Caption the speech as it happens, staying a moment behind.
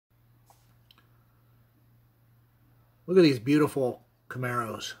Look at these beautiful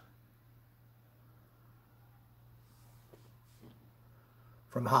Camaros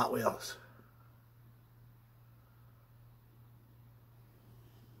from Hot Wheels.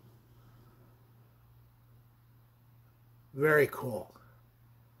 Very cool.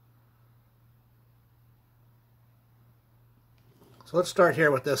 So let's start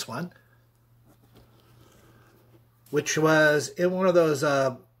here with this one, which was in one of those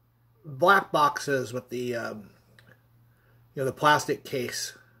black boxes with the the plastic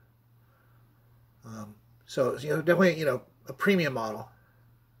case. So definitely a premium model,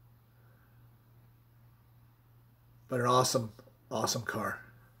 but an awesome car.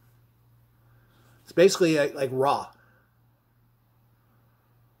 It's basically like raw.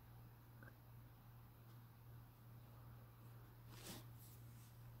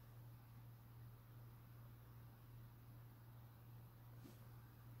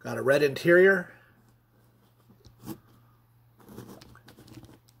 Got a red interior.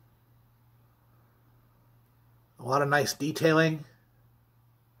 A lot of nice detailing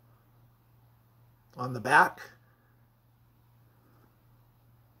on the back.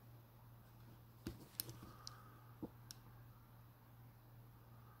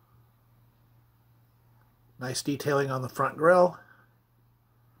 Nice detailing on the front grille.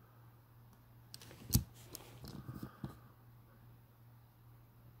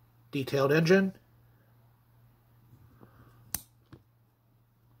 Detailed engine.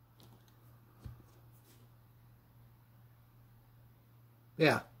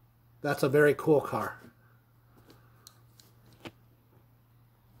 Yeah, that's a very cool car.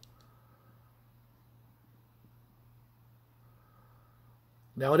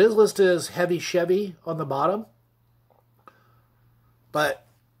 Now it is listed as heavy Chevy on the bottom, but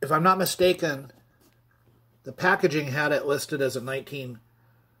if I'm not mistaken, the packaging had it listed as a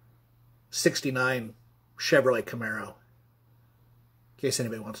 1969 Chevrolet Camaro. In case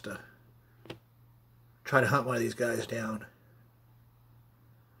anybody wants to try to hunt one of these guys down.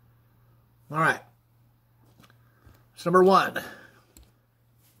 All right. It's number one.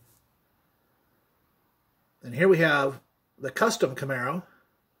 And here we have the custom Camaro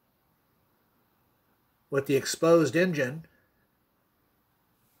with the exposed engine.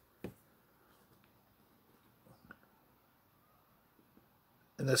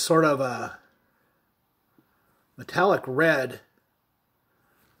 And this sort of a metallic red,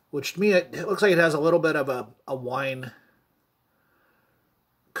 which to me it looks like it has a little bit of a wine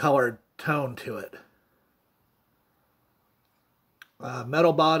colored tone to it.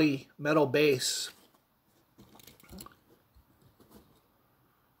 Metal body, metal base.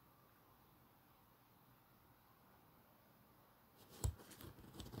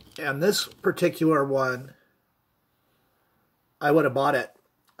 And this particular one, I would have bought it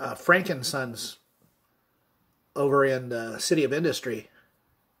Frankensons over in the City of Industry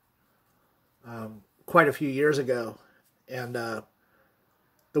quite a few years ago. And the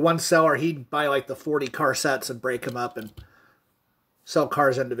one seller, he'd buy like the 40 car sets and break them up and sell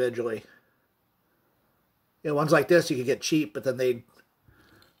cars individually. Ones like this you could get cheap, but then they'd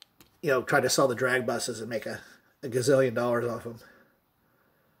try to sell the drag buses and make a gazillion dollars off them.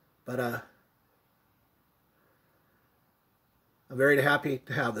 But I'm very happy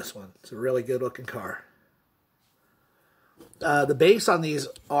to have this one. It's a really good looking car. The base on these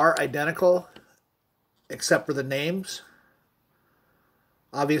are identical, except for the names,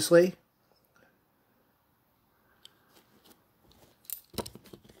 obviously.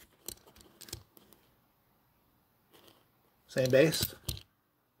 Same base.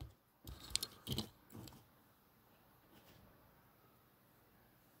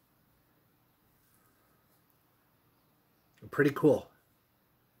 Pretty cool.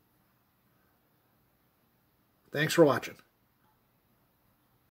 Thanks for watching.